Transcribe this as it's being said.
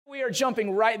we are jumping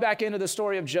right back into the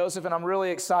story of Joseph, and I'm really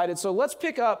excited. So let's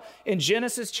pick up in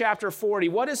Genesis chapter 40.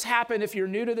 What has happened if you're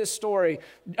new to this story?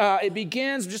 It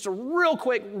begins, just a real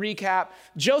quick recap.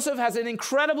 Joseph has an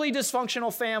incredibly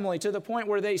dysfunctional family to the point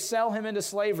where they sell him into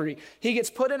slavery. He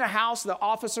gets put in a house, the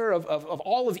officer of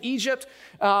all of Egypt.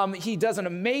 He does an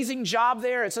amazing job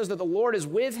there. It says that the Lord is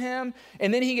with him.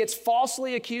 And then he gets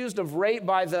falsely accused of rape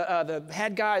by the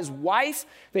head guy's wife.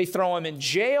 They throw him in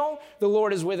jail. The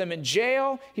Lord is with him in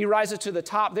jail. He rises to the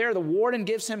top there. The warden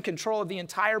gives him control of the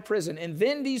entire prison. And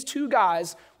then these two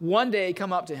guys one day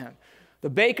come up to him, the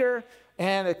baker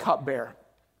and the cupbearer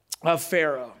of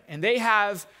Pharaoh. And they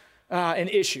have an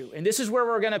issue. And this is where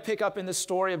we're going to pick up in the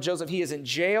story of Joseph. He is in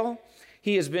jail.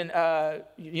 He has been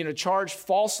charged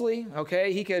falsely,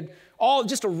 okay?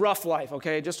 Just a rough life,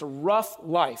 okay? Just a rough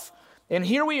life. And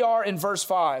here we are in verse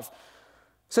 5.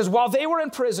 It says, while they were in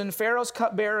prison, Pharaoh's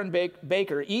cupbearer and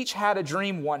baker each had a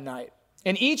dream one night,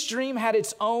 and each dream had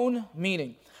its own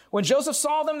meaning. When Joseph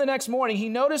saw them the next morning, he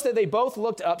noticed that they both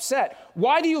looked upset.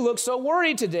 Why do you look so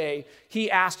worried today?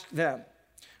 He asked them.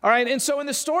 All right, and so in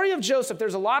the story of Joseph,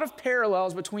 there's a lot of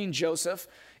parallels between Joseph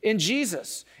and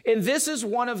Jesus. And this is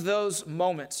one of those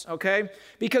moments, okay?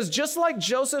 Because just like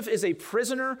Joseph is a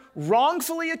prisoner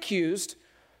wrongfully accused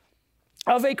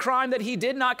of a crime that he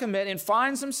did not commit and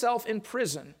finds himself in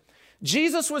prison,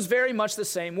 Jesus was very much the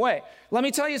same way. Let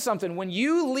me tell you something. When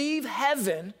you leave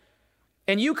heaven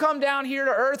and you come down here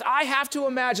to earth, I have to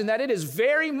imagine that it is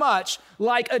very much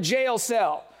like a jail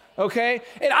cell, okay?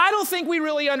 And I don't think we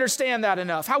really understand that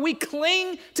enough, how we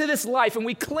cling to this life and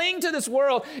we cling to this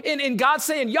world, and God's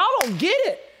saying, y'all don't get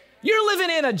it. You're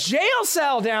living in a jail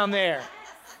cell down there.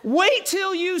 Wait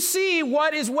till you see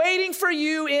what is waiting for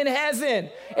you in heaven.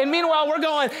 And meanwhile, we're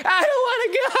going, I don't want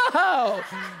to go.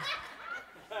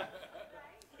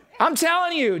 I'm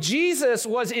telling you, Jesus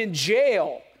was in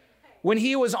jail when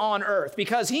he was on earth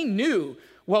because he knew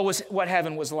what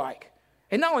heaven was like.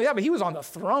 And not only that, but he was on the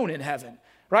throne in heaven,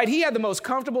 right? He had the most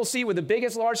comfortable seat with the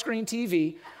biggest large screen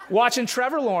TV, watching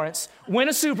Trevor Lawrence win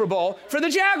a Super Bowl for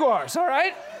the Jaguars, all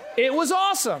right? It was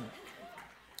awesome.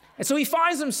 And so he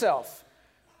finds himself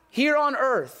here on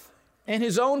earth in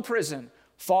his own prison,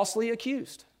 falsely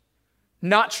accused,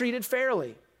 not treated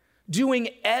fairly, doing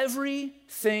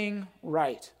everything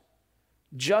right,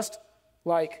 just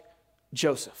like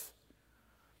Joseph.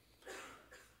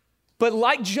 But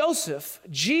like Joseph,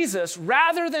 Jesus,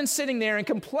 rather than sitting there and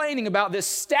complaining about this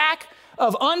stack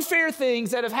of unfair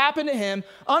things that have happened to him,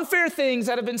 unfair things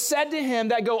that have been said to him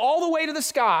that go all the way to the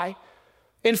sky,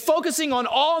 and focusing on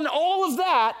all of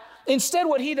that, instead,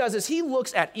 what he does is he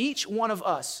looks at each one of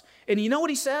us. And you know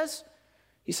what he says?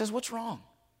 He says, what's wrong?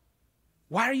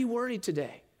 Why are you worried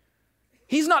today?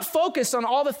 He's not focused on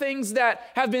all the things that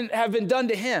have been done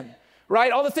to him,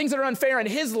 right? All the things that are unfair in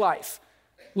his life,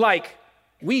 like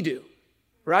we do,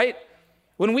 right?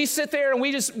 When we sit there and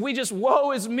we just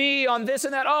woe is me on this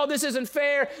and that. Oh, this isn't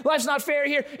fair. Life's not fair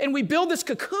here. And we build this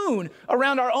cocoon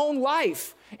around our own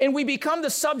life. And we become the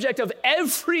subject of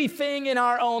everything in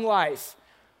our own life.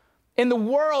 And the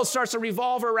world starts to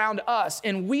revolve around us,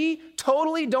 and we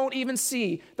totally don't even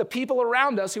see the people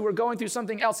around us who are going through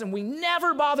something else, and we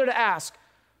never bother to ask,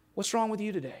 what's wrong with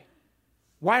you today?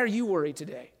 Why are you worried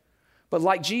today? But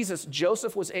like Jesus,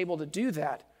 Joseph was able to do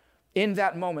that in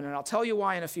that moment, and I'll tell you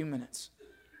why in a few minutes.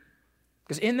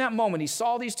 Because in that moment, he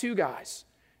saw these two guys,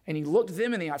 and he looked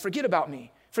them in the eye. Forget about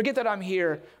me. Forget that I'm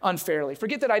here unfairly.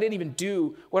 Forget that I didn't even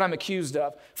do what I'm accused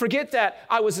of. Forget that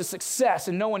I was a success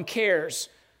and no one cares.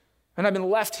 And I've been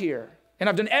left here, and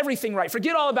I've done everything right.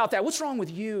 Forget all about that. What's wrong with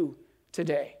you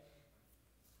today?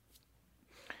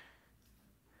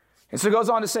 And so it goes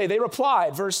on to say, they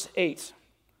replied, verse 8,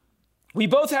 we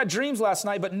both had dreams last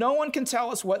night, but no one can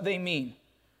tell us what they mean.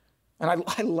 And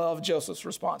I love Joseph's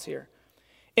response here.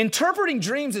 Interpreting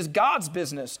dreams is God's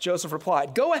business, Joseph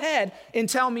replied. Go ahead and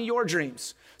tell me your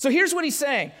dreams. So here's what he's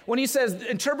saying when he says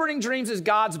interpreting dreams is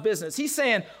God's business. He's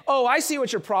saying, oh, I see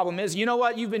what your problem is. You know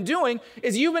what you've been doing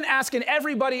is you've been asking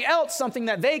everybody else something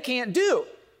that they can't do.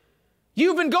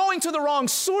 You've been going to the wrong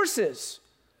sources.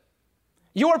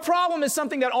 Your problem is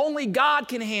something that only God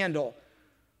can handle.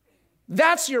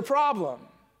 That's your problem.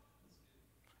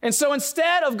 And so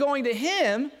instead of going to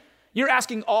him, you're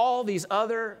asking all these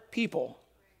other people.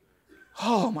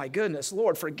 Oh my goodness,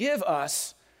 Lord, forgive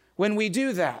us when we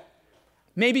do that.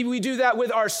 Maybe we do that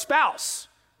with our spouse,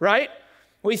 right?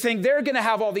 We think they're going to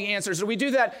have all the answers. Or we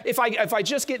do that if I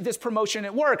just get this promotion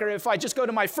at work, or if I just go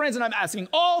to my friends and I'm asking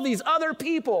all these other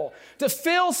people to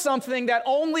fill something that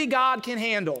only God can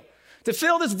handle, to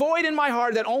fill this void in my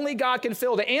heart that only God can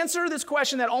fill, to answer this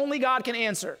question that only God can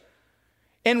answer.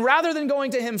 And rather than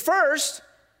going to him first,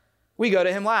 we go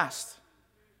to him last.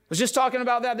 I was just talking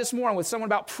about that this morning with someone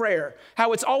about prayer,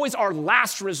 how it's always our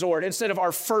last resort instead of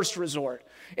our first resort.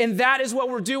 And that is what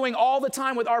we're doing all the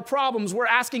time with our problems. We're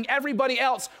asking everybody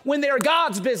else when they're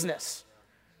God's business.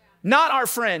 Not our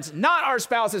friends, not our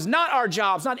spouses, not our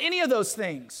jobs, not any of those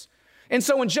things. And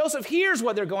so when Joseph hears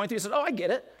what they're going through, he says, oh, I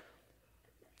get it.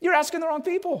 You're asking the wrong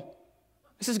people.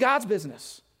 This is God's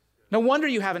business. No wonder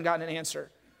you haven't gotten an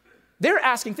answer. They're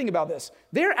asking, think about this,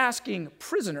 they're asking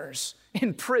prisoners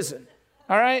in prison,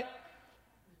 all right?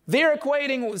 They're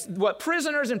equating what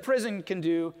prisoners in prison can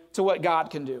do to what God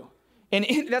can do. And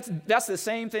that's the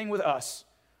same thing with us.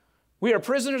 We are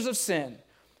prisoners of sin.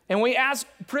 And we ask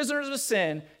prisoners of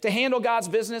sin to handle God's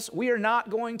business, we are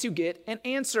not going to get an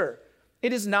answer.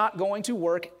 It is not going to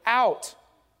work out.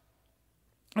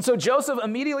 And so Joseph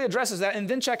immediately addresses that, and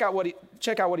then check out what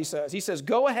he says. He says,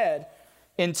 go ahead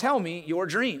and tell me your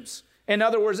dreams. In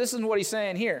other words, this is what he's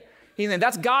saying here. He's saying,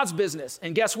 that's God's business.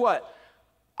 And guess what?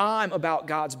 I'm about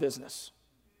God's business.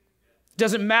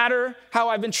 Doesn't matter how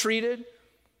I've been treated.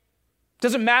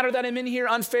 Doesn't matter that I'm in here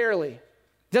unfairly.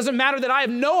 Doesn't matter that I have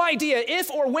no idea if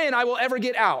or when I will ever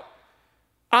get out.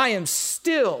 I am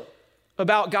still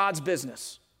about God's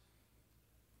business.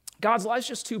 God's life's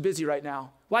just too busy right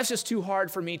now. Life's just too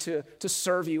hard for me to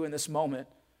serve you in this moment.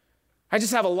 I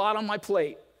just have a lot on my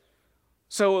plate.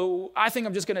 So I think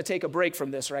I'm just going to take a break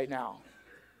from this right now.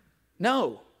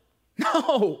 No.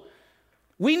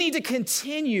 We need to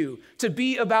continue to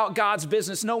be about God's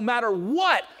business no matter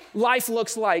what life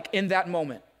looks like in that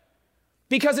moment.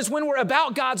 Because it's when we're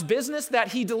about God's business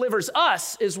that he delivers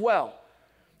us as well.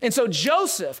 And so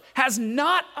Joseph has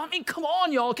not, come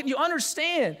on, y'all. Can you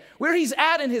understand where he's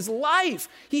at in his life?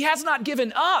 He has not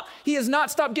given up. He has not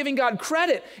stopped giving God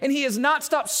credit. And he has not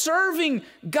stopped serving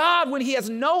God when he has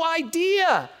no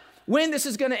idea when this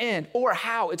is going to end or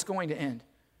how it's going to end.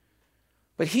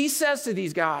 But he says to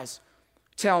these guys,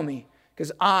 tell me,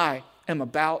 because I am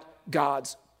about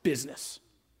God's business.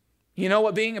 You know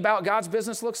what being about God's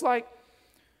business looks like?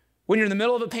 When you're in the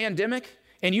middle of a pandemic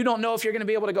and you don't know if you're going to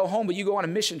be able to go home, but you go on a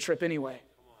mission trip anyway.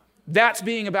 That's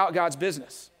being about God's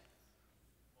business.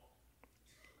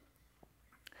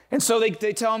 And so they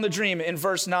tell him the dream in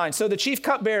verse 9. So the chief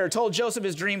cupbearer told Joseph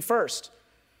his dream first.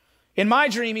 In my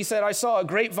dream, he said, I saw a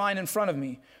grapevine in front of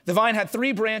me. The vine had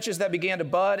 3 branches that began to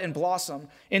bud and blossom,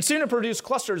 and soon it produced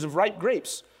clusters of ripe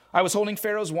grapes. I was holding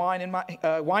Pharaoh's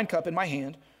wine cup in my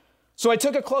hand. So I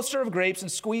took a cluster of grapes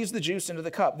and squeezed the juice into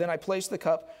the cup. Then I placed the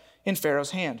cup in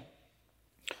Pharaoh's hand.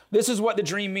 This is what the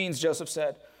dream means, Joseph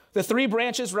said. The 3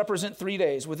 branches represent 3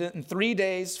 days. Within 3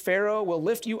 days, Pharaoh will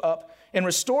lift you up and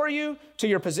restore you to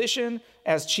your position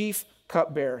as chief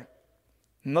cupbearer.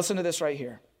 And listen to this right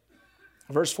here.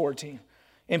 Verse 14.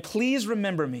 And please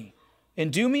remember me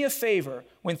and do me a favor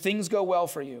when things go well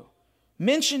for you.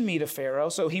 Mention me to Pharaoh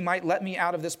so he might let me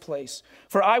out of this place.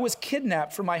 For I was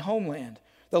kidnapped from my homeland,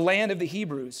 the land of the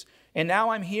Hebrews, and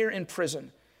now I'm here in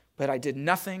prison, but I did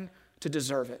nothing to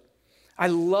deserve it. I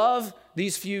love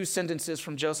these few sentences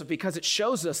from Joseph because it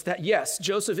shows us that, yes,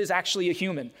 Joseph is actually a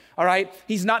human, all right?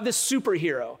 He's not this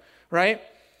superhero, right?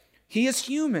 He is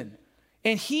human,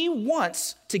 and he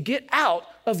wants to get out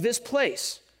of this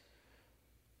place.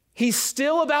 He's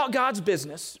still about God's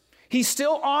business. He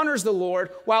still honors the Lord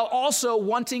while also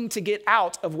wanting to get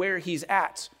out of where he's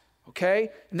at, okay?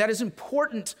 And that is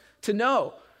important to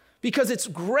know because it's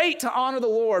great to honor the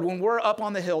Lord when we're up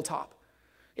on the hilltop.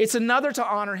 It's another to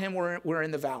honor him when we're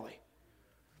in the valley.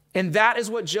 And that is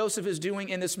what Joseph is doing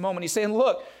in this moment. He's saying,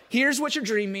 look, here's what your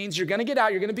dream means. You're going to get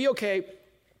out. You're going to be okay.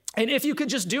 And if you could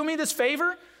just do me this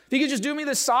favor, if you could just do me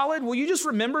this solid, will you just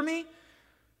remember me?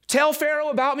 Tell Pharaoh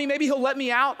about me. Maybe he'll let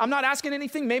me out. I'm not asking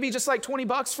anything. Maybe just like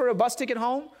 $20 for a bus ticket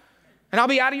home. And I'll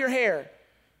be out of your hair.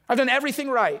 I've done everything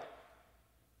right.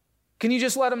 Can you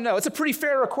just let him know? It's a pretty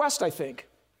fair request, I think.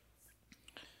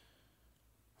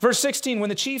 Verse 16, when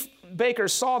the chief baker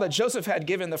saw that Joseph had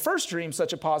given the first dream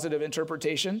such a positive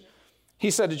interpretation, he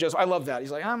said to Joseph, I love that.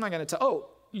 He's like, I'm not going to tell. Oh,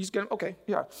 he's going to, okay,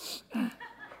 yeah.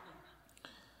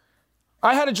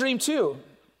 I had a dream too.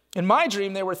 In my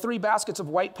dream, there were 3 baskets of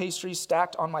white pastries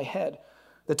stacked on my head.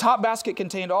 The top basket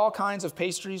contained all kinds of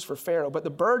pastries for Pharaoh, but the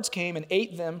birds came and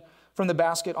ate them from the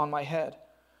basket on my head.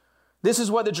 This is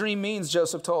what the dream means,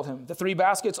 Joseph told him. The 3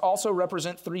 baskets also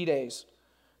represent 3 days.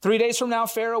 3 days from now,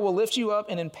 Pharaoh will lift you up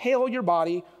and impale your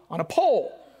body on a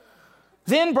pole.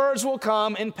 Then birds will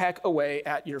come and peck away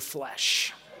at your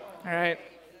flesh. All right?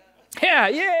 Yeah,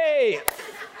 yay!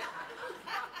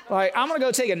 Like, I'm going to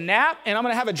go take a nap, and I'm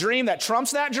going to have a dream that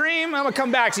trumps that dream. I'm going to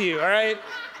come back to you, all right?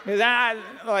 I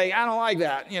don't like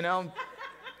that, you know?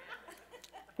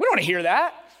 We don't want to hear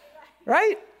that,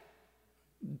 right?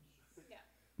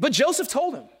 But Joseph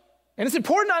told him. And it's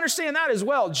important to understand that as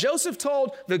well. Joseph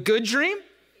told the good dream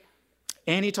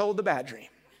and he told the bad dream.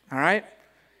 All right?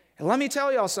 And let me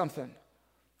tell y'all something.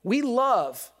 We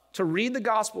love to read the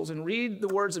Gospels and read the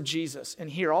words of Jesus and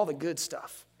hear all the good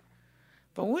stuff.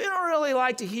 But we don't really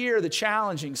like to hear the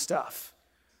challenging stuff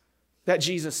that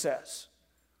Jesus says.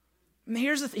 And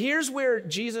here's where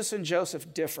Jesus and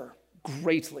Joseph differ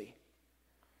greatly.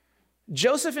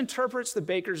 Joseph interprets the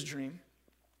baker's dream,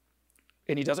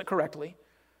 and he does it correctly,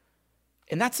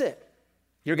 and that's it.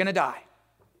 You're going to die.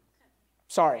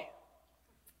 Sorry.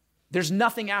 There's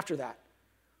nothing after that.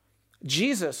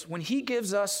 Jesus, when he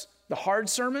gives us the hard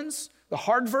sermons, the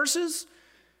hard verses,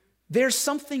 there's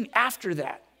something after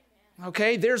that.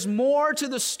 Okay? There's more to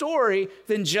the story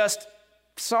than just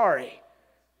sorry.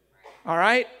 All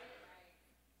right?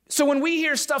 So when we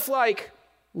hear stuff like,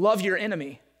 love your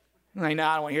enemy, I'm like,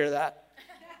 nah, I don't want to hear that.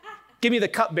 Give me the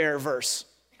cupbearer verse,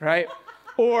 right?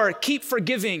 Or keep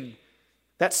forgiving.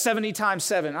 That's 70 times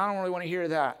 7. I don't really want to hear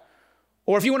that.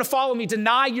 Or if you want to follow me,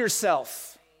 deny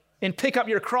yourself and pick up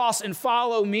your cross and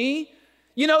follow me.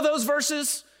 You know those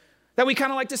verses that we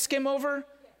kind of like to skim over?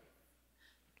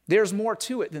 There's more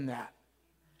to it than that.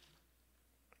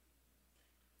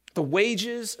 The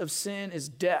wages of sin is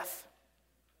death.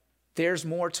 There's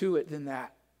more to it than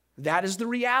that. That is the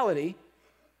reality,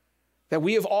 that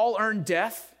we have all earned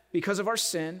death because of our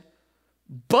sin,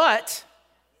 but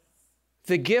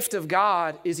the gift of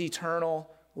God is eternal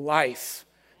life.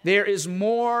 There is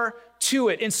more to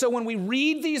it. And so when we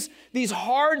read these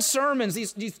hard sermons,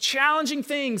 these challenging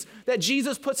things that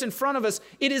Jesus puts in front of us,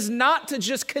 it is not to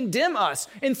just condemn us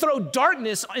and throw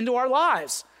darkness into our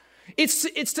lives.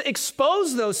 It's to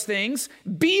expose those things,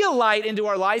 be a light into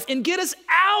our life, and get us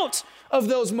out of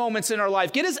those moments in our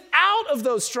life. Get us out of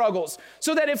those struggles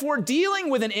so that if we're dealing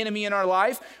with an enemy in our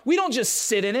life, we don't just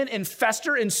sit in it and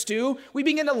fester and stew. We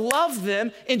begin to love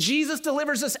them, and Jesus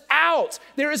delivers us out.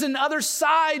 There is another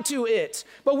side to it,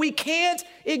 but we can't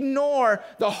ignore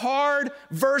the hard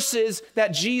verses that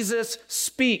Jesus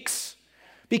speaks,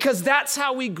 because that's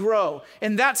how we grow,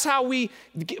 and that's how we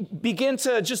begin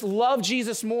to just love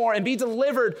Jesus more and be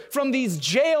delivered from these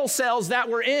jail cells that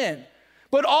we're in.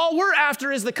 But all we're after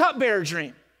is the cupbearer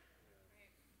dream.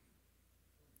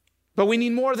 But we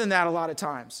need more than that a lot of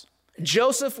times.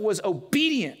 Joseph was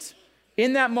obedient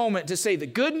in that moment to say the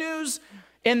good news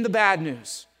and the bad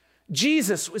news.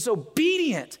 Jesus was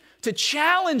obedient to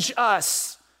challenge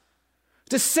us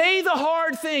to say the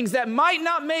hard things that might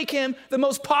not make him the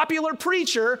most popular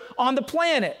preacher on the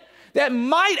planet, that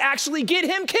might actually get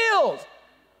him killed.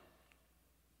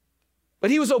 But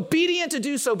he was obedient to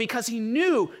do so because he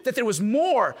knew that there was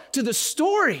more to the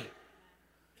story.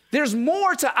 There's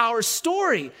more to our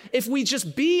story if we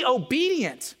just be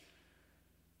obedient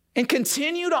and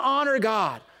continue to honor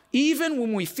God, even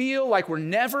when we feel like we're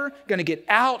never going to get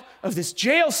out of this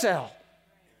jail cell.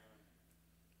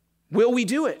 Will we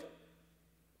do it?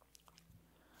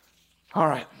 All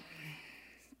right.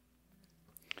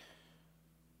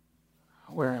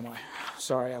 Where am I?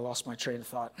 Sorry, I lost my train of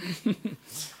thought.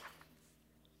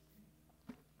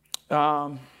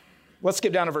 Let's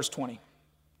skip down to verse 20. It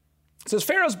says,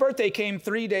 Pharaoh's birthday came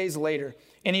 3 days later,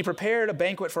 and he prepared a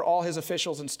banquet for all his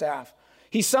officials and staff.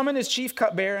 He summoned his chief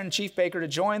cupbearer and chief baker to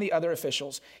join the other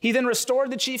officials. He then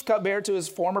restored the chief cupbearer to his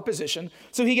former position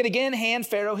so he could again hand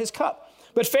Pharaoh his cup.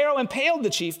 But Pharaoh impaled the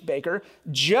chief baker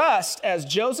just as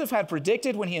Joseph had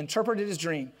predicted when he interpreted his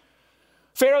dream.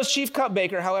 Pharaoh's chief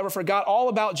cupbearer, however, forgot all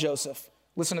about Joseph.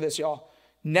 Listen to this, y'all.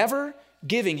 Never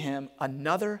giving him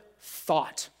another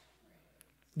thought.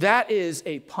 That is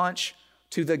a punch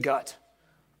to the gut.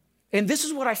 And this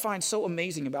is what I find so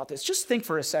amazing about this. Just think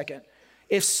for a second.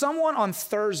 If someone on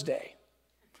Thursday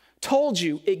told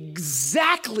you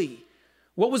exactly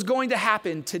what was going to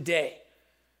happen today,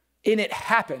 and it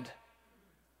happened,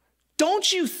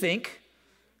 don't you think,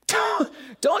 isn't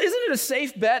it a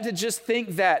safe bet to just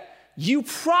think that you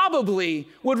probably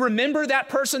would remember that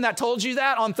person that told you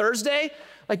that on Thursday?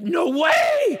 Like, no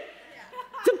way!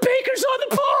 The baker's on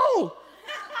the pole!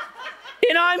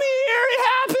 And I'm here, it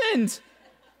happened.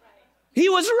 He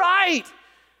was right.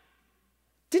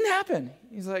 Didn't happen.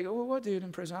 He's like, oh, what dude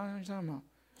in prison? I don't know what you're talking about.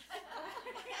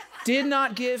 Did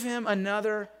not give him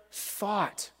another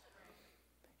thought.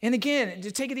 And again,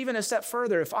 to take it even a step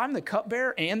further, if I'm the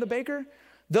cupbearer and the baker,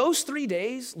 those 3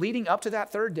 days leading up to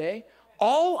that third day,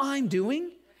 all I'm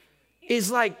doing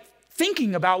is like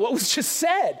thinking about what was just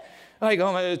said. Like,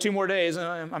 oh, 2 more days,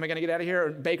 am I going to get out of here?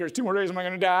 Or baker's 2 more days, am I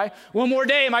going to die? 1 more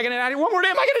day, am I going to die? 1 more day,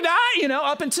 am I going to die? You know,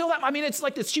 up until that, I mean, it's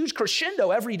like this huge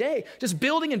crescendo every day, just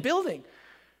building and building.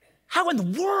 How in the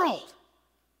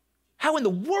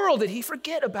world did he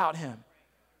forget about him?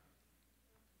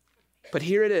 But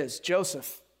here it is,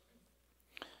 Joseph,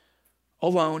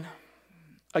 alone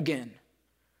again,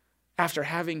 after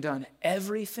having done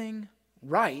everything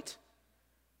right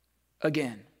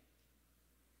again.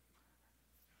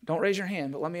 Don't raise your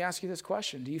hand, but let me ask you this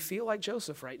question. Do you feel like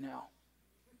Joseph right now?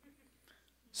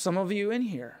 Some of you in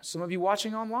here, some of you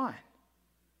watching online.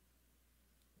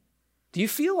 Do you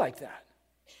feel like that?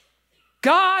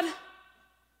 God,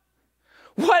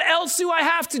 what else do I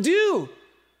have to do?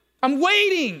 I'm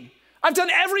waiting. I've done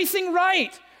everything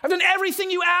right. I've done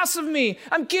everything you asked of me.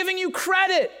 I'm giving you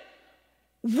credit.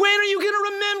 When are you going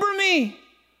to remember me?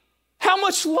 How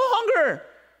much longer?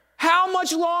 How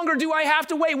much longer do I have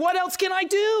to wait? What else can I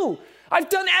do? I've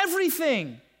done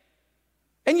everything.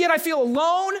 And yet I feel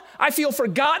alone, I feel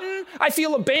forgotten, I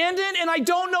feel abandoned, and I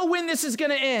don't know when this is going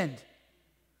to end.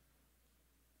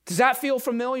 Does that feel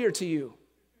familiar to you?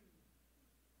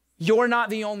 You're not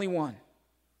the only one.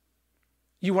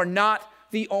 You are not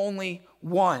the only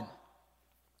one.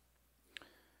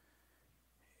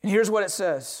 And here's what it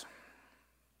says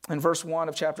in verse 1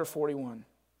 of chapter 41.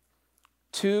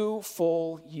 2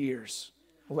 full years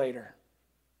later,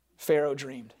 Pharaoh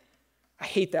dreamed. I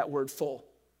hate that word full.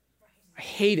 I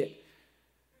hate it.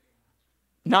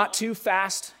 Not 2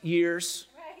 fast years.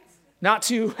 Not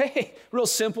 2, real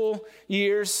simple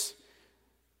years.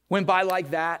 Went by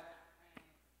like that.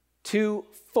 2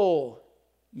 full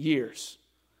years.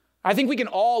 I think we can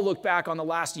all look back on the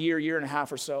last year and a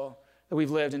half or so that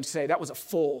we've lived and say, that was a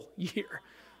full year.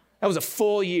 That was a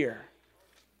full year.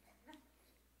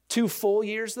 2 full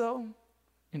years, though,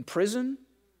 in prison,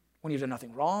 when you've done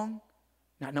nothing wrong,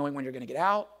 not knowing when you're going to get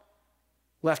out,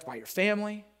 left by your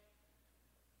family.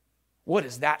 What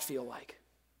does that feel like?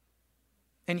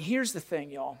 And here's the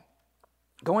thing, y'all.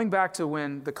 Going back to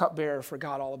when the cupbearer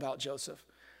forgot all about Joseph.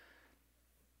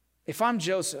 If I'm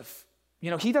Joseph,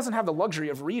 he doesn't have the luxury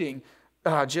of reading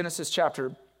Genesis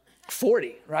chapter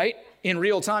 40, right? In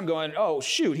real time going, oh,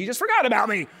 shoot, he just forgot about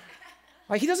me.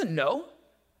 Like, he doesn't know.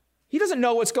 He doesn't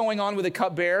know what's going on with the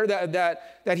cupbearer,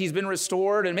 that he's been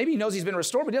restored, and maybe he knows he's been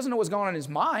restored, but he doesn't know what's going on in his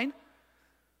mind.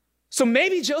 So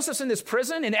maybe Joseph's in this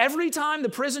prison, and every time the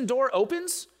prison door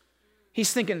opens,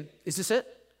 he's thinking, is this it?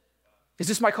 Is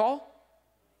this my call?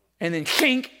 And then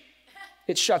kink,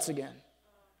 it shuts again.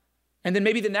 And then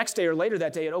maybe the next day or later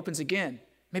that day, it opens again.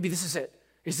 Maybe this is it.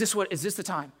 Is this the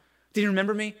time? Did you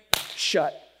remember me?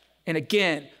 Shut. And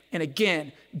again,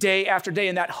 day after day.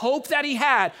 And that hope that he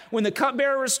had when the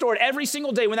cupbearer restored every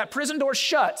single day, when that prison door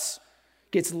shuts,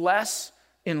 gets less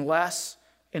and less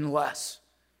and less.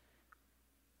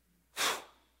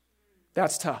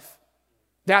 That's tough.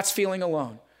 That's feeling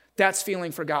alone. That's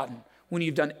feeling forgotten when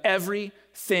you've done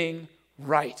everything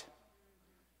right.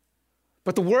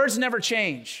 But the words never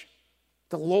change.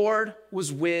 The Lord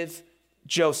was with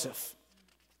Joseph.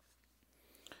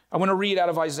 I want to read out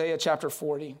of Isaiah chapter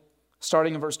 40,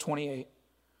 starting in verse 28. It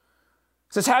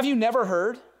says, have you never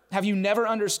heard? Have you never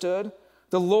understood?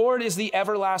 The Lord is the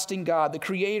everlasting God, the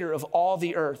creator of all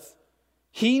the earth.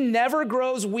 He never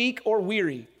grows weak or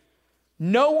weary.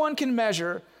 No one can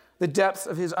measure the depth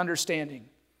of his understanding.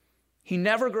 He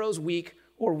never grows weak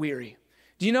or weary.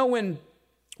 Do you know when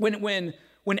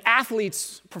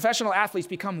athletes, professional athletes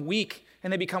become weak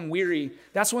and they become weary,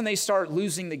 that's when they start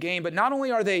losing the game. But not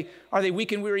only are they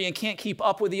weak and weary and can't keep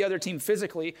up with the other team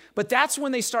physically, but that's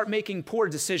when they start making poor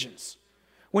decisions.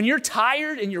 When you're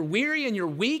tired and you're weary and you're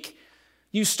weak,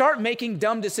 you start making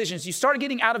dumb decisions. You start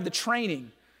getting out of the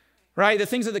training, right? The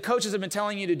things that the coaches have been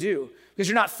telling you to do because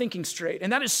you're not thinking straight.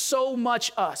 And that is so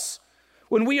much us.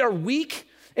 When we are weak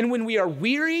and when we are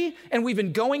weary and we've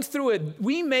been going through it,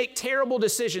 we make terrible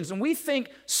decisions and we think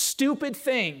stupid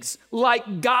things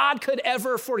like God could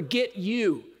ever forget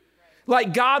you,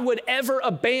 like God would ever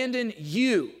abandon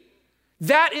you.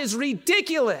 That is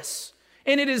ridiculous.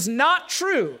 And it is not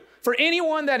true for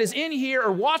anyone that is in here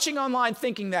or watching online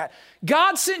thinking that.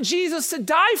 God sent Jesus to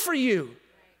die for you.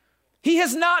 He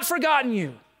has not forgotten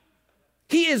you.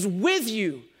 He is with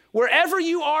you wherever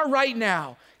you are right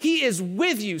now. He is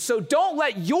with you. So don't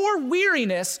let your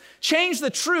weariness change the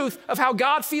truth of how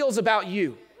God feels about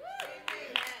you.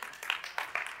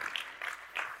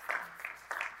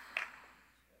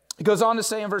 It goes on to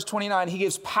say in verse 29, he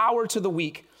gives power to the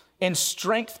weak and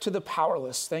strength to the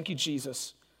powerless. Thank you,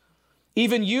 Jesus.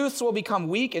 Even youths will become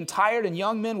weak and tired, and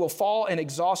young men will fall in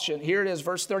exhaustion. Here it is,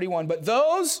 verse 31. But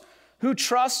those who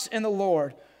trust in the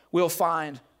Lord will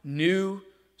find new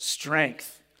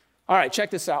strength. All right,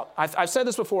 check this out. I've said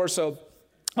this before, so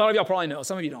a lot of y'all probably know.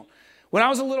 Some of you don't. When I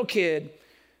was a little kid,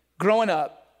 growing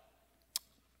up,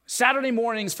 Saturday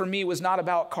mornings for me was not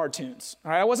about cartoons.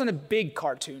 All right, I wasn't a big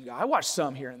cartoon guy. I watched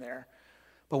some here and there.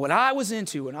 But what I was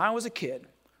into when I was a kid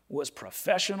was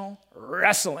professional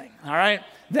wrestling, all right?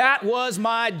 That was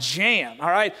my jam, all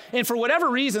right? And for whatever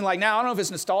reason, like now, I don't know if it's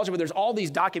nostalgia, but there's all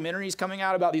these documentaries coming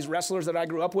out about these wrestlers that I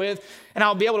grew up with, and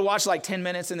I'll be able to watch like 10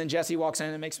 minutes, and then Jesse walks in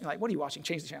and makes me like, what are you watching?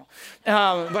 Change the channel.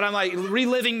 But I'm like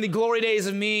reliving the glory days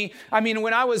of me. I mean,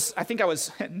 when I think I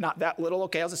was not that little,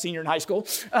 okay, I was a senior in high school.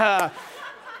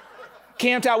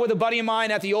 Camped out with a buddy of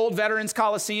mine at the old Veterans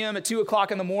Coliseum at 2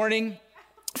 o'clock in the morning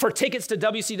for tickets to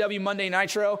WCW Monday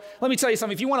Nitro. Let me tell you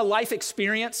something. If you want a life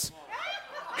experience,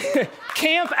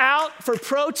 camp out for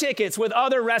pro tickets with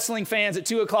other wrestling fans at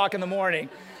 2 o'clock in the morning.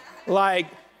 Like,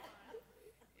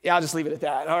 yeah, I'll just leave it at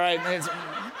that, all right?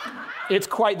 It's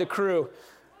quite the crew.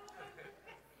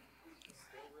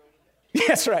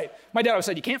 That's right. My dad always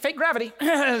said, you can't fake gravity,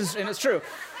 and it's true.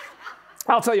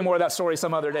 I'll tell you more of that story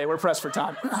some other day. We're pressed for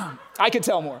time. I could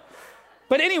tell more.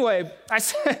 But anyway, I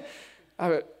said,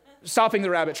 stopping the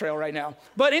rabbit trail right now.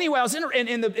 But anyway, I was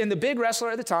in the big wrestler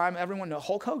at the time. Everyone knows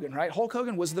Hulk Hogan, right? Hulk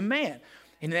Hogan was the man.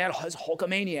 And they had his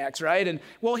Hulkamaniacs, right? And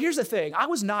well, here's the thing. I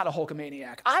was not a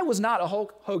Hulkamaniac. I was not a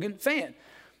Hulk Hogan fan.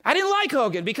 I didn't like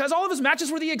Hogan because all of his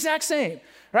matches were the exact same,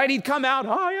 right? He'd come out,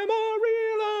 I am a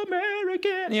real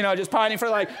American, just pining for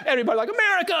like everybody like,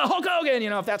 America, Hulk Hogan.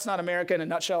 If that's not America in a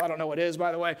nutshell, I don't know what is,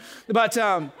 by the way. But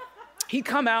he'd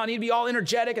come out and he'd be all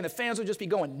energetic and the fans would just be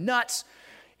going nuts.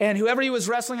 And whoever he was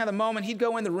wrestling at the moment, he'd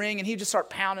go in the ring and he'd just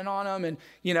start pounding on him. And,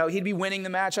 he'd be winning the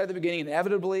match at the beginning.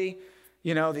 Inevitably,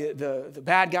 the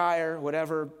bad guy or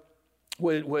whatever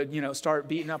would start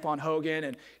beating up on Hogan.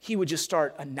 And he would just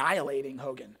start annihilating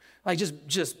Hogan. Like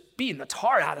just beating the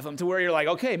tar out of him to where you're like,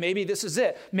 okay, maybe this is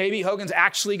it. Maybe Hogan's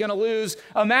actually going to lose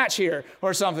a match here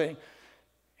or something.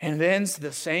 And then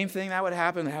the same thing that would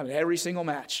happen every single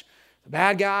match. The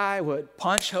bad guy would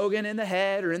punch Hogan in the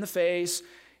head or in the face.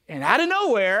 And out of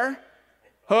nowhere,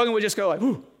 Hogan would just go like,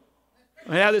 ooh,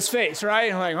 and have this face, right?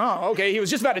 And I'm like, oh, okay, he was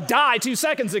just about to die 2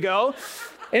 seconds ago.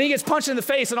 And he gets punched in the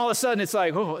face, and all of a sudden it's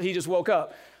like, oh, he just woke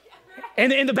up.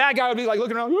 And the bad guy would be like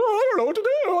looking around, oh, I don't know what to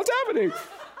do, what's happening?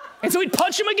 And so he'd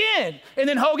punch him again. And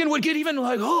then Hogan would get even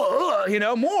like,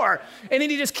 more. And then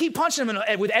he'd just keep punching him.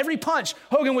 And with every punch,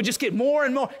 Hogan would just get more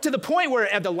and more to the point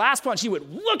where at the last punch, he would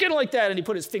look at him like that, and he'd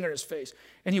put his finger in his face.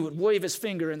 And he would wave his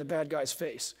finger in the bad guy's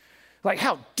face. Like,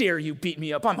 how dare you beat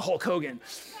me up? I'm Hulk Hogan.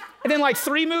 And then like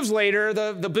 3 moves later,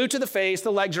 the boot to the face,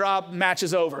 the leg drop, match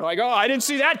is over. Like, oh, I didn't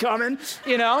see that coming,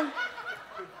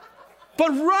 But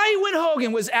right when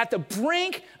Hogan was at the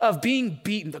brink of being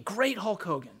beaten, the great Hulk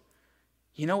Hogan,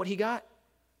 you know what he got?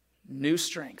 New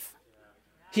strength.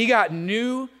 He got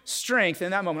new strength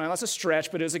in that moment. Now, that's a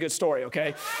stretch, but it was a good story,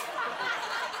 okay?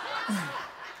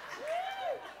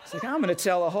 It's like, I'm going to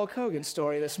tell a Hulk Hogan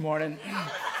story this morning.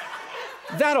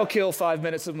 That'll kill 5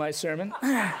 minutes of my sermon.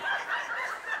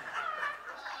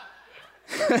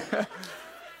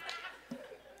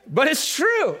 But it's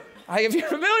true. If you're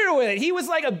familiar with it, he was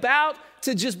like about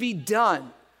to just be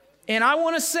done. And I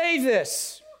want to say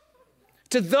this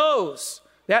to those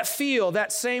that feel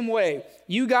that same way.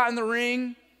 You got in the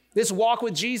ring, this walk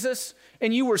with Jesus,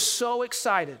 and you were so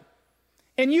excited.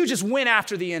 And you just went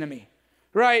after the enemy,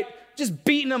 right? Just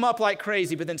beating him up like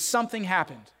crazy, but then something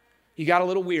happened. You got a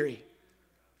little weary,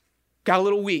 got a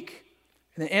little weak,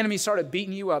 and the enemy started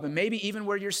beating you up. And maybe even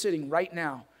where you're sitting right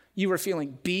now, you were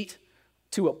feeling beat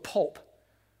to a pulp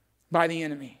by the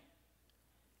enemy.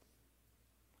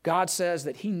 God says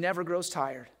that he never grows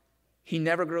tired. He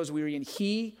never grows weary, and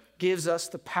he gives us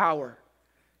the power.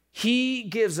 He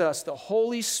gives us the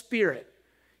Holy Spirit.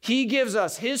 He gives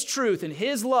us his truth and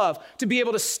his love to be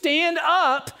able to stand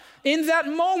up in that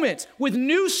moment with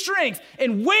new strength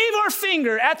and wave our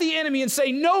finger at the enemy and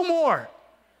say, no more,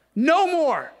 no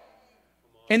more.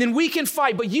 And then we can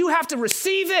fight, but you have to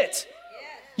receive it.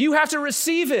 You have to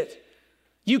receive it.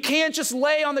 You can't just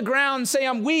lay on the ground and say,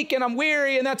 I'm weak and I'm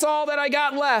weary and that's all that I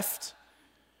got left.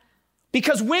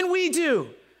 Because when we do,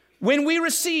 when we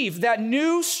receive that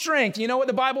new strength, you know what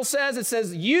the Bible says? It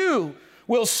says, you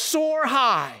will soar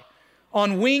high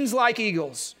on wings like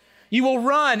eagles. You will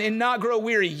run and not grow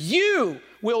weary. You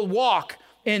will walk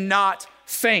and not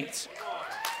faint.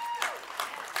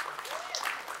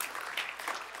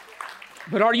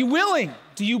 But are you willing?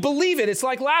 Do you believe it? It's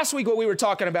like last week what we were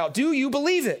talking about. Do you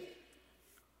believe it?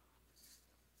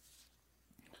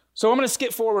 So I'm going to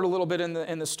skip forward a little bit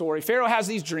in the story. Pharaoh has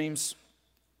these dreams.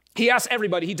 He asks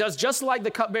everybody. He does just like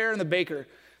the cupbearer and the baker.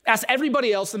 Asks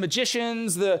everybody else, the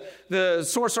magicians, the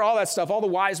sorcerer, all that stuff, all the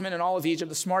wise men in all of Egypt,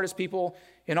 the smartest people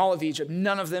in all of Egypt.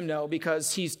 None of them know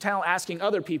because he's asking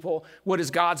other people, what is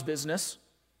God's business?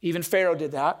 Even Pharaoh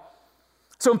did that.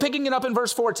 So I'm picking it up in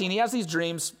verse 14. He has these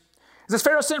dreams. It says,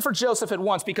 Pharaoh sent for Joseph at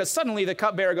once because suddenly the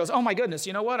cupbearer goes, oh my goodness,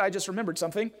 you know what? I just remembered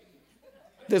something.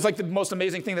 It's like the most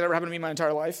amazing thing that ever happened to me in my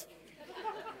entire life.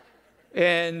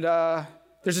 And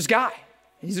there's this guy.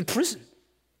 He's in prison.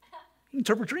 He can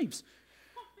interpret dreams.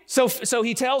 So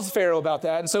he tells Pharaoh about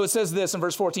that. And so it says this in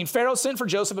verse 14. Pharaoh sent for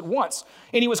Joseph at once,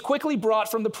 and he was quickly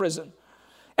brought from the prison.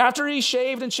 After he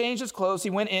shaved and changed his clothes, he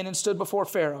went in and stood before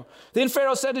Pharaoh. Then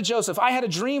Pharaoh said to Joseph, I had a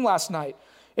dream last night,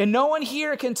 and no one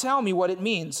here can tell me what it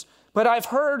means. But I've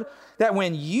heard that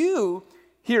when you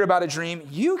hear about a dream,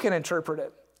 you can interpret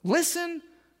it. Listen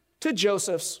to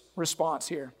Joseph's response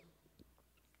here.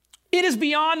 It is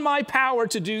beyond my power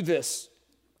to do this,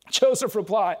 Joseph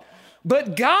replied.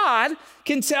 But God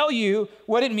can tell you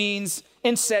what it means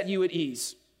and set you at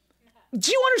ease.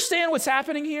 Do you understand what's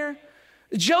happening here?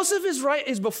 Joseph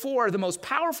is before the most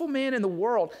powerful man in the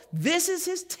world. This is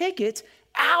his ticket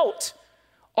out.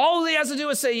 All he has to do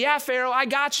is say, yeah, Pharaoh, I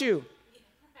got you.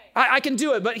 I can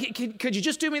do it, but could you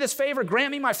just do me this favor?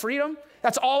 Grant me my freedom?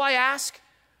 That's all I ask.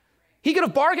 He could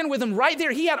have bargained with him right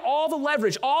there. He had all the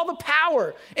leverage, all the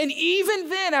power. And even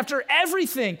then, after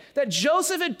everything that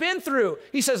Joseph had been through,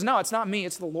 he says, no, it's not me,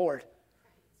 it's the Lord.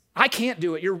 I can't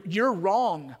do it. You're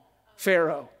wrong,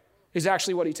 Pharaoh, is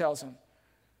actually what he tells him.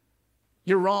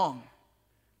 You're wrong.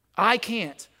 I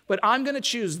can't, but I'm going to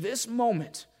choose this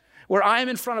moment where I am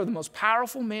in front of the most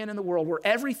powerful man in the world, where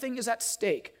everything is at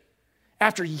stake,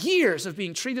 after years of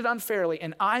being treated unfairly,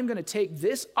 and I'm going to take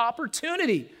this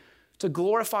opportunity to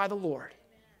glorify the Lord.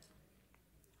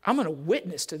 I'm going to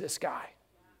witness to this guy.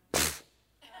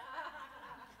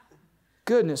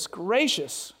 Goodness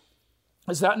gracious.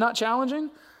 Is that not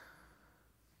challenging?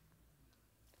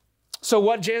 So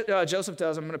what Joseph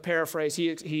does, I'm going to paraphrase,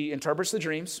 he interprets the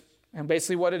dreams. And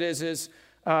basically what it is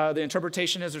the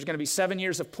interpretation is there's going to be 7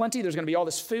 years of plenty. There's going to be all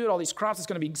this food, all these crops. It's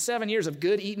going to be 7 years of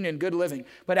good eating and good living.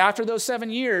 But after those 7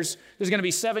 years, there's going to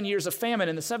be 7 years of famine.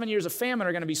 And the 7 years of famine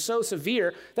are going to be so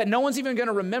severe that no one's even going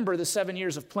to remember the 7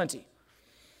 years of plenty.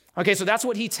 Okay, so that's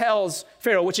what he tells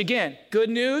Pharaoh, which again, good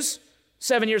news,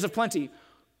 7 years of plenty.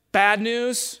 Bad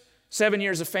news, 7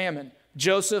 years of famine.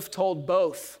 Joseph told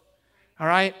both, all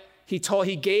right? He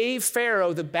gave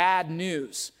Pharaoh the bad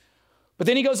news. But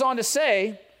then he goes on to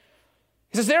say,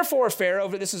 he says, therefore, Pharaoh,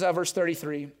 this is verse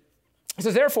 33. He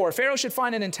says, therefore, Pharaoh should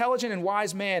find an intelligent and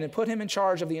wise man and put him in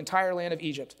charge of the entire land of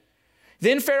Egypt.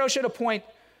 Then Pharaoh should appoint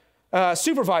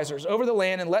supervisors over the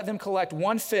land and let them collect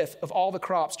 1/5 of all the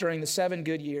crops during the 7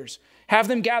 good years. Have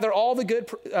them gather all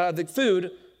the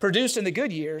food produced in the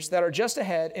good years that are just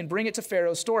ahead and bring it to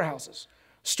Pharaoh's storehouses.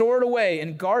 Store it away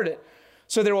and guard it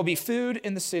so there will be food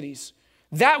in the cities.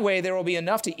 That way there will be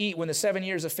enough to eat when the 7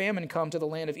 years of famine come to the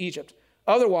land of Egypt.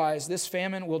 Otherwise, this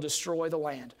famine will destroy the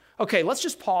land. Okay, let's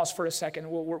just pause for a second.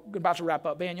 We're about to wrap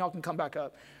up. Man, y'all can come back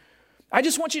up. I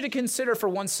just want you to consider for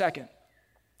 1 second.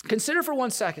 Consider for 1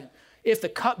 second if the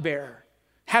cupbearer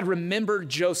had remembered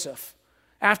Joseph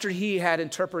after he had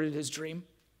interpreted his dream.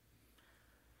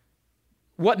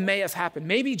 What may have happened?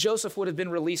 Maybe Joseph would have been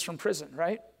released from prison,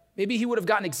 right? Maybe he would have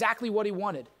gotten exactly what he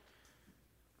wanted.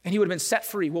 And he would have been set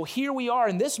free. Well, here we are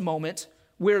in this moment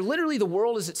where literally the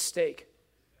world is at stake.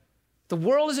 The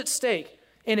world is at stake.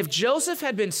 And if Joseph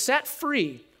had been set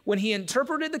free when he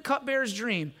interpreted the cupbearer's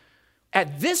dream,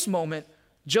 at this moment,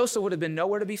 Joseph would have been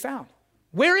nowhere to be found.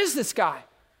 Where is this guy?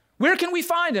 Where can we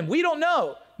find him? We don't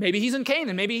know. Maybe he's in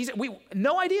Canaan. Maybe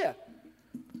no idea.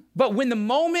 But when the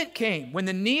moment came, when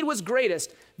the need was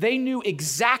greatest, they knew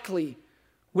exactly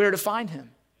where to find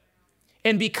him.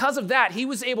 And because of that, he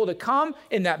was able to come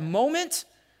in that moment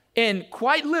and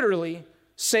quite literally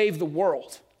save the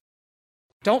world.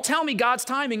 Don't tell me God's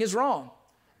timing is wrong.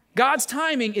 God's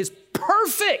timing is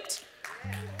perfect.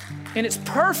 And it's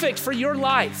perfect for your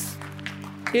life.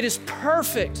 It is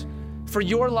perfect for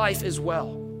your life as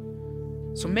well.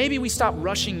 So maybe we stop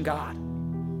rushing God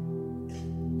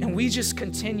and we just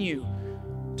continue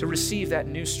to receive that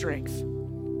new strength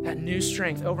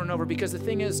over and over. Because the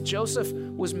thing is, Joseph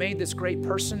was made this great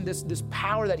person. This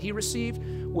power that he received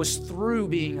was through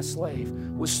being a slave,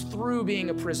 was through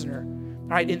being a prisoner.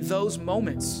 All right, in those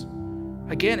moments,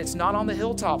 again, it's not on the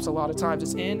hilltops a lot of times,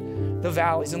 it's in the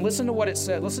valleys. And listen to what it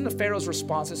said. Listen to Pharaoh's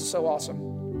response. This is so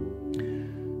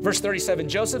awesome. Verse 37,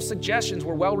 Joseph's suggestions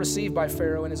were well received by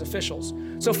Pharaoh and his officials.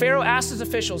 So Pharaoh asked his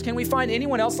officials, can we find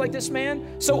anyone else like this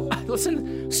man? So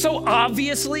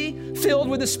obviously filled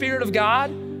with the Spirit of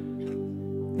God.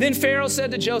 Then Pharaoh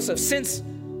said to Joseph, since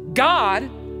God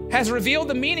has revealed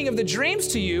the meaning of the dreams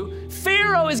to you,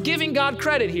 Pharaoh is giving God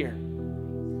credit here.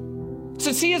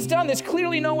 Since he has done this,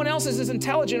 clearly no one else is as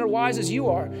intelligent or wise as you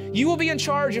are. You will be in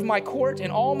charge of my court,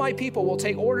 and all my people will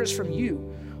take orders from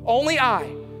you. Only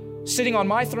I, sitting on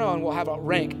my throne, will have a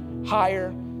rank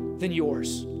higher than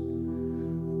yours.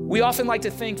 We often like to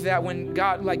think that when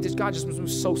God just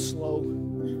moves so slow.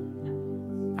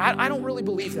 I don't really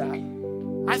believe that.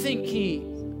 I think he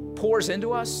pours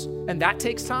into us, and that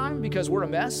takes time because we're a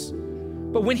mess.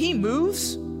 But when he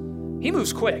moves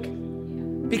quick.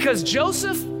 Because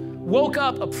Joseph woke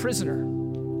up a prisoner,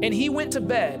 and he went to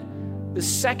bed the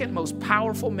second most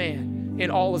powerful man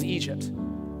in all of Egypt.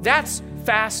 That's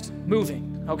fast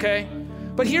moving, okay?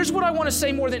 But here's what I want to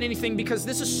say more than anything, because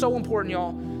this is so important,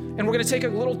 y'all. And we're going to take a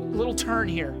little turn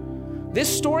here. This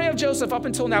story of Joseph up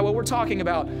until now, what we're talking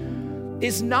about,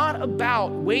 is not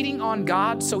about waiting on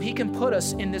God so he can put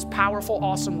us in this powerful,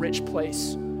 awesome, rich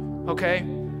place, okay?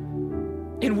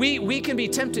 And we can be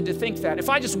tempted to think that if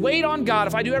I just wait on God,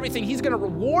 if I do everything, he's going to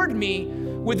reward me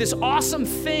with this awesome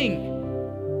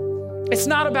thing. It's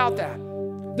not about that.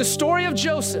 The story of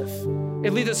Joseph,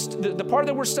 at least the part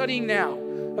that we're studying now,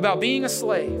 about being a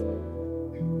slave,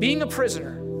 being a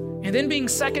prisoner, and then being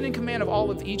second in command of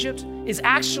all of Egypt, is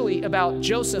actually about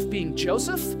Joseph being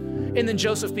Joseph, and then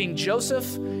Joseph being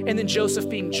Joseph, and then Joseph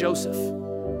being Joseph.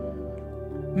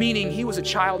 Meaning he was a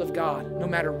child of God no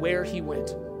matter where he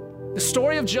went. The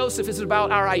story of Joseph is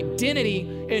about our identity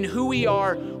and who we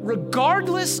are,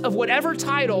 regardless of whatever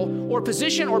title or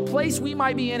position or place we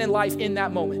might be in life in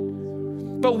that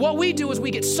moment. But what we do is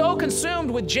we get so consumed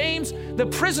with James the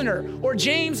prisoner or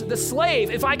James the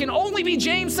slave, if I can only be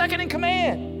James second in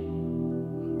command,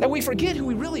 that we forget who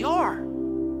we really are.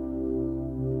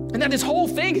 And that this whole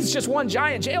thing is just one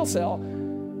giant jail cell.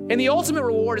 And the ultimate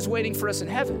reward is waiting for us in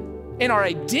heaven. And our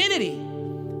identity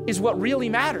is what really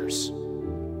matters.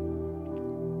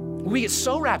 We get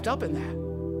so wrapped up in that.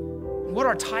 What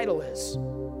our title is.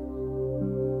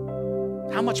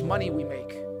 How much money we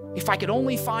make. If I could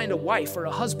only find a wife or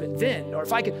a husband, then. Or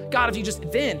if I could, God, if you just,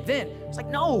 then. It's like,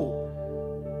 no.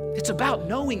 It's about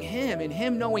knowing him and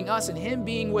him knowing us and him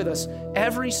being with us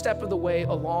every step of the way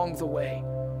along the way.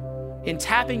 In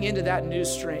tapping into that new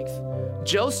strength.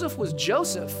 Joseph was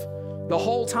Joseph the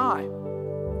whole time.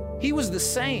 He was the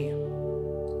same.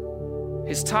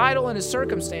 His title and his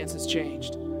circumstances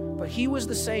changed, but he was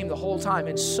the same the whole time,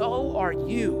 and so are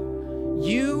you.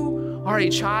 You are a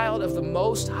child of the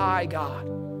Most High God.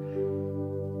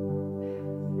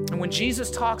 And when Jesus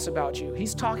talks about you,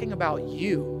 he's talking about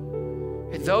you.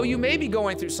 And though you may be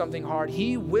going through something hard,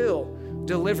 he will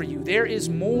deliver you. There is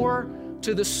more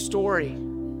to the story.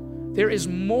 There is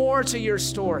more to your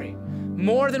story,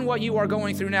 more than what you are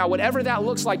going through now, whatever that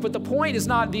looks like. But the point is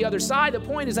not the other side. The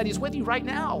point is that he's with you right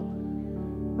now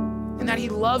and that he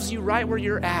loves you right where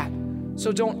you're at.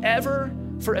 So don't ever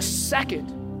for a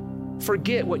second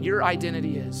forget what your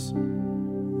identity is.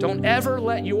 Don't ever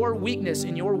let your weakness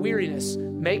and your weariness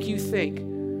make you think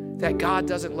that God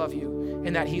doesn't love you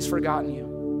and that he's forgotten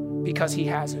you, because he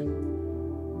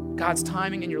hasn't. God's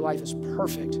timing in your life is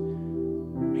perfect.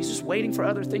 He's just waiting for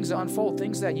other things to unfold,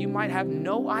 things that you might have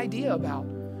no idea about.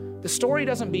 The story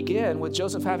doesn't begin with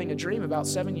Joseph having a dream about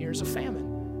 7 years of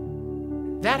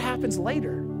famine. That happens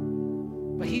later.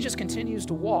 But he just continues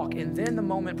to walk, and then the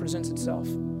moment presents itself.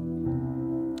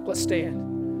 Let's stand.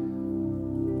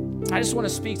 I just want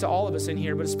to speak to all of us in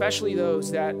here, but especially those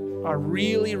that are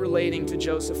really relating to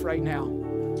Joseph right now,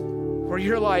 where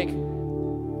you're like,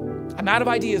 I'm out of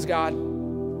ideas, God.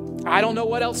 I don't know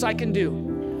what else I can do.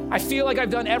 I feel like I've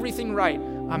done everything right.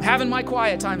 I'm having my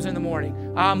quiet times in the morning.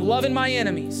 I'm loving my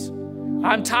enemies.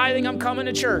 I'm tithing. I'm coming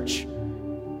to church.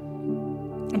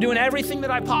 I'm doing everything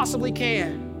that I possibly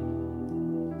can.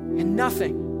 And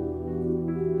nothing.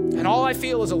 And all I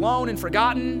feel is alone and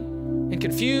forgotten and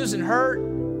confused and hurt.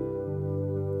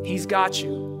 He's got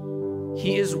you.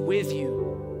 He is with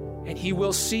you. And he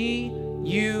will see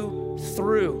you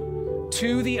through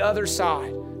to the other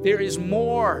side. There is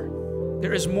more.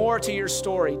 There is more to your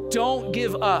story. Don't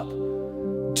give up.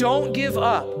 Don't give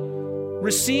up.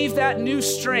 Receive that new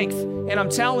strength. And I'm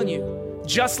telling you,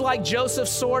 just like Joseph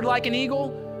soared like an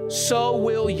eagle, so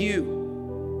will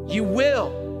you. You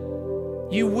will.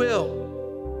 You will.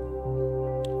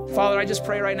 Father, I just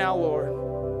pray right now, Lord,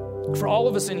 for all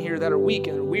of us in here that are weak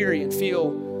and weary and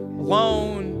feel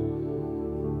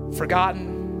alone,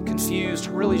 forgotten, confused,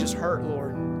 really just hurt,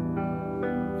 Lord.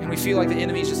 And we feel like the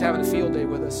enemy's just having a field day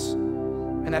with us.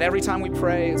 And that every time we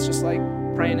pray, it's just like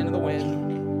praying into the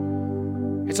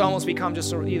wind. It's almost become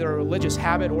just either a religious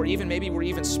habit, or even maybe we're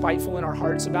even spiteful in our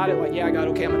hearts about it. Like, yeah, God,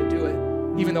 okay, I'm going to do it,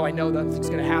 even though I know nothing's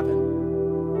going to happen.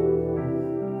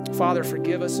 Father,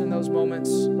 forgive us in those moments.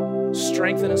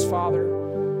 Strengthen us,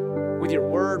 Father, with your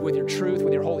word, with your truth,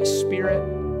 with your Holy Spirit.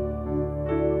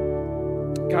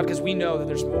 God, because we know that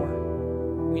there's more.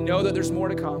 We know that there's more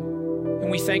to come.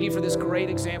 And we thank you for this great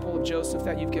example of Joseph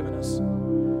that you've given us,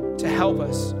 to help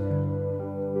us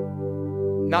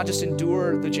not just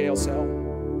endure the jail cell,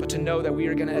 but to know that we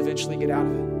are going to eventually get out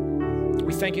of it.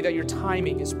 We thank you that your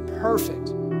timing is perfect.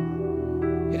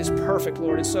 It is perfect,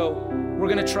 Lord. And so we're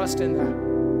going to trust in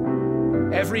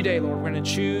that. Every day, Lord, we're going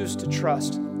to choose to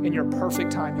trust in your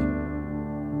perfect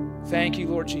timing. Thank you,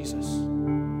 Lord Jesus.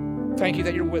 Thank you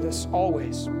that you're with us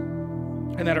always,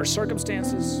 and that our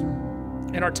circumstances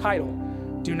and our title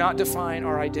do not define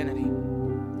our identity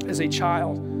as a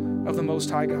child of the Most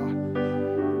High God.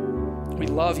 We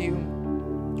love you,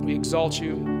 we exalt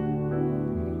you,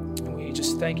 and we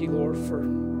just thank you, Lord,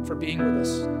 for being with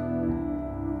us.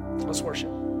 Let's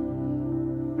worship.